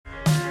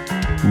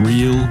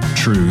Real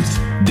truth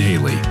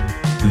daily.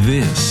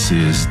 This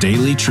is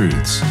Daily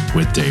Truths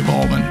with Dave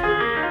Ahlman.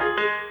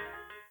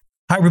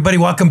 Hi, everybody.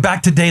 Welcome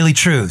back to Daily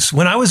Truths.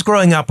 When I was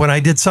growing up, when I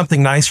did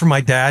something nice for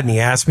my dad and he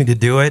asked me to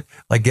do it,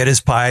 like get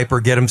his pipe or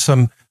get him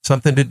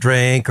something to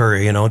drink or,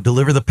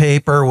 deliver the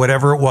paper or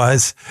whatever it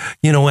was,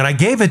 when I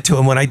gave it to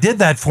him, when I did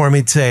that for him,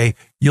 he'd say,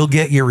 "You'll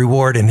get your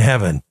reward in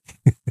heaven."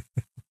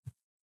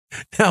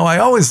 Now, I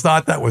always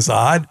thought that was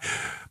odd.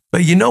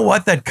 But you know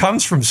what? That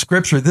comes from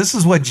Scripture. This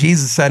is what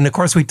Jesus said. And of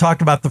course, we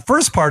talked about the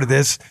first part of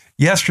this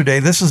yesterday.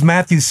 This is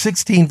Matthew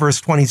 16,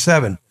 verse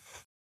 27.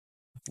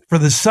 For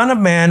the Son of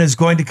Man is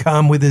going to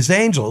come with his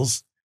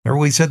angels. Remember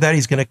we said that?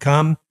 He's going to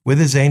come with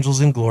his angels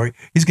in glory.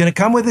 He's going to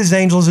come with his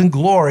angels in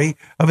glory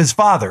of his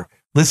Father.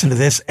 Listen to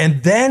this.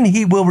 And then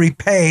he will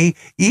repay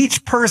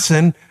each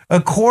person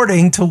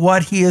according to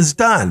what he has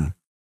done.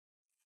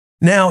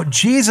 Now,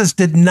 Jesus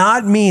did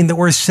not mean that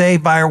we're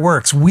saved by our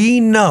works.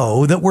 We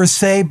know that we're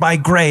saved by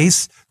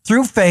grace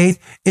through faith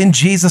in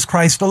Jesus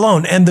Christ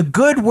alone. And the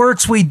good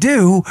works we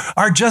do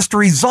are just a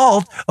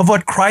result of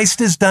what Christ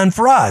has done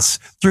for us.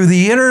 Through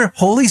the inner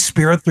Holy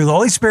Spirit, through the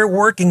Holy Spirit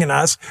working in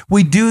us,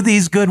 we do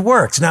these good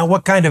works. Now,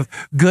 what kind of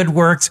good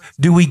works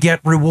do we get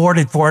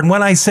rewarded for? And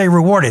when I say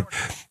rewarded,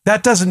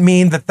 that doesn't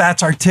mean that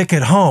that's our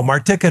ticket home. Our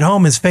ticket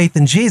home is faith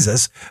in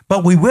Jesus,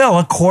 but we will,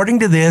 according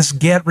to this,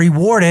 get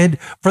rewarded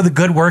for the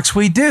good works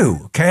we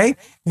do, okay?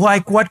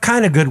 Like what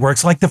kind of good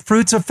works? Like the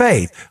fruits of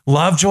faith: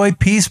 love, joy,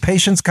 peace,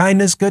 patience,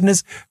 kindness,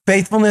 goodness,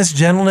 faithfulness,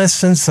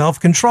 gentleness, and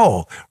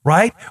self-control,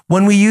 right?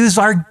 When we use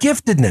our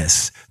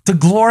giftedness to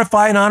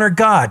glorify and honor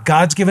God.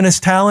 God's given us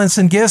talents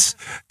and gifts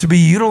to be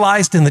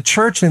utilized in the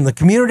church, in the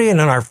community, and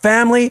in our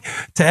family,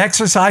 to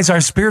exercise our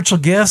spiritual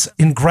gifts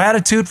in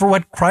gratitude for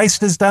what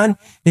Christ has done.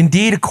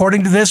 Indeed,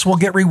 according to this, we'll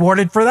get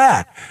rewarded for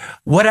that.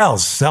 What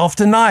else?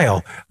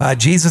 Self-denial.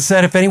 Jesus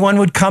said, if anyone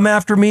would come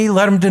after me,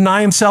 let him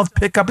deny himself,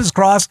 pick up his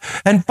cross,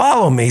 and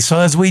follow me. So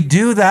as we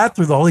do that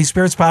through the Holy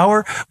Spirit's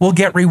power, we'll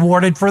get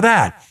rewarded for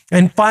that.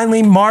 And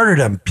finally,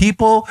 martyrdom.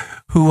 People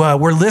who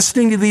were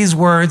listening to these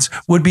words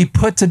would be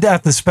put to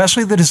death,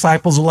 especially the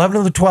disciples. 11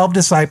 of the 12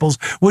 disciples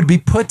would be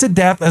put to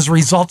death as a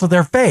result of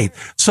their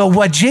faith. So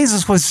what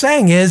Jesus was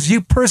saying is, you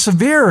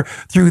persevere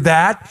through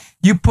that.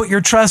 You put your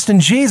trust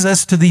in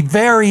Jesus to the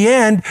very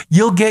end,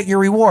 you'll get your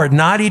reward.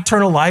 Not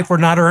eternal life. We're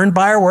not earned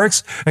by our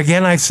works.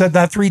 Again, I've said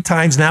that 3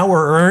 times now.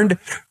 We're earned.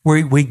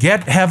 We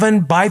get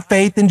heaven by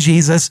faith in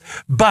Jesus,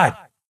 but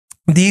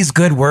these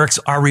good works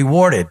are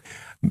rewarded.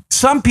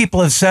 Some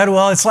people have said,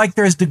 well, it's like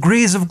there's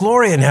degrees of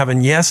glory in heaven.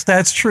 Yes,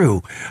 that's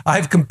true.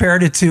 I've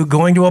compared it to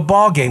going to a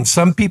ball game.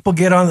 Some people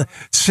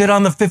sit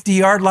on the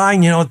 50-yard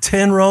line,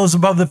 10 rows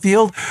above the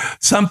field.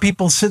 Some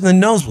people sit in the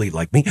nosebleed,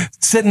 like me,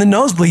 sit in the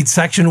nosebleed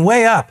section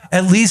way up.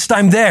 At least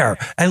I'm there.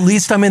 At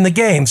least I'm in the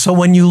game. So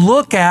when you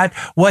look at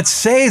what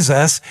saves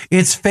us,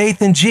 it's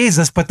faith in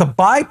Jesus. But the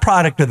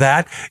byproduct of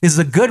that is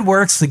the good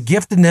works, the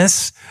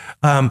giftedness,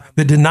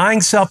 the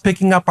denying self,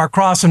 picking up our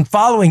cross, and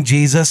following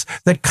Jesus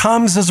that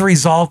comes as a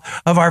result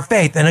of our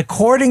faith. And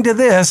according to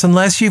this,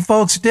 unless you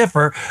folks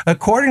differ,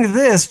 according to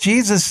this,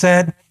 Jesus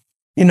said,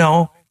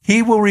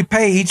 he will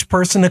repay each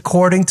person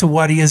according to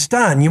what he has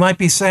done. You might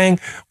be saying,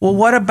 well,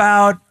 what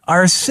about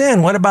our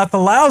sin? What about the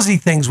lousy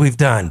things we've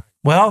done?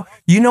 Well,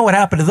 you know what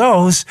happened to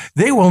those.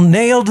 They were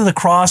nailed to the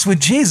cross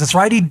with Jesus,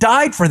 right? He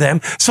died for them.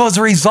 So as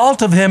a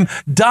result of him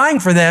dying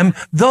for them,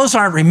 those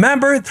aren't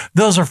remembered.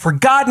 Those are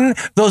forgotten.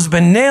 Those have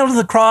been nailed to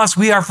the cross.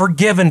 We are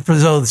forgiven for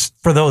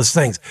those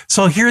things.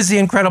 So here's the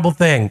incredible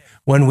thing.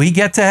 When we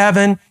get to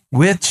heaven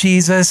with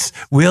Jesus,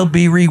 we'll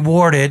be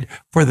rewarded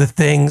for the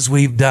things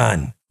we've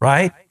done,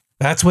 right?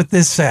 That's what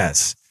this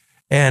says.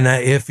 And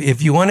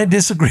if you want to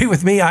disagree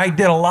with me, I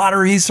did a lot of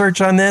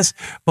research on this,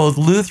 both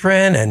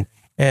Lutheran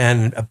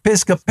and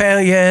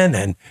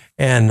Episcopalian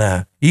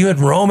and even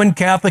Roman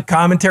Catholic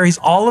commentaries.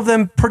 All of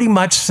them pretty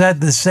much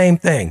said the same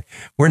thing.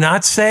 We're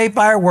not saved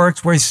by our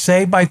works. We're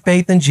saved by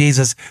faith in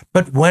Jesus.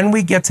 But when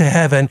we get to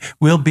heaven,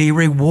 we'll be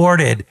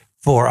rewarded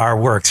for our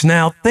works.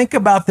 Now, think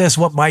about this.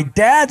 What my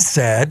dad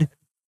said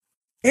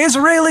is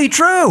really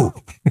true.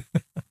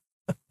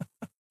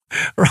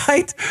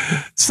 Right?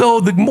 So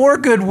the more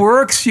good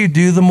works you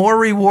do, the more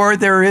reward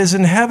there is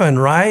in heaven,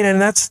 right?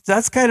 And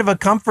that's kind of a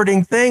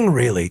comforting thing,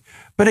 really.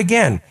 But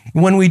again,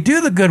 when we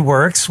do the good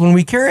works, when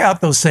we carry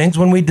out those things,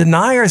 when we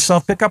deny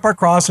ourselves, pick up our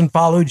cross and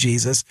follow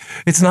Jesus,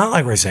 it's not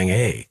like we're saying,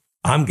 hey,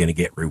 I'm going to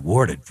get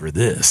rewarded for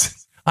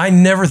this. I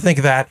never think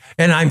of that,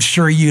 and I'm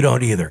sure you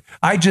don't either.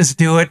 I just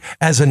do it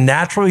as a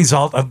natural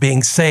result of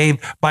being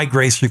saved by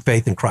grace through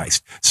faith in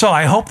Christ. So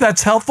I hope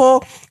that's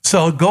helpful.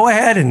 So go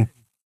ahead and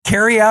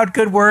carry out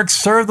good works,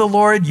 serve the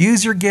Lord,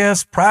 use your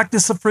gifts,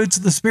 practice the fruits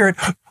of the Spirit,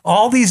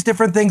 all these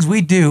different things we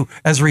do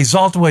as a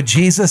result of what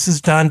Jesus has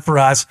done for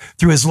us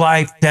through his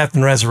life, death,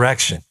 and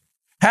resurrection.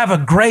 Have a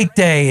great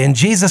day in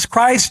Jesus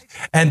Christ,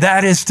 and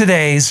that is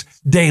today's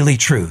Daily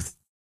Truth.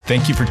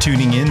 Thank you for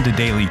tuning in to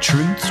Daily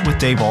Truths with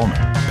Dave Ahlman.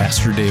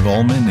 Pastor Dave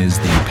Ahlman is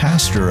the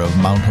pastor of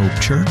Mount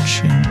Hope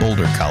Church in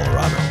Boulder,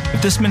 Colorado.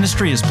 If this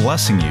ministry is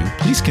blessing you,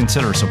 please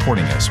consider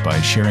supporting us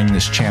by sharing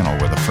this channel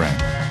with a friend.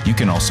 You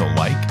can also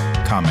like,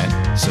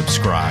 comment,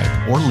 subscribe,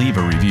 or leave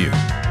a review.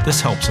 This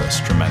helps us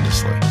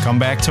tremendously. Come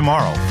back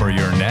tomorrow for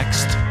your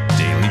next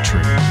Daily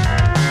Truth.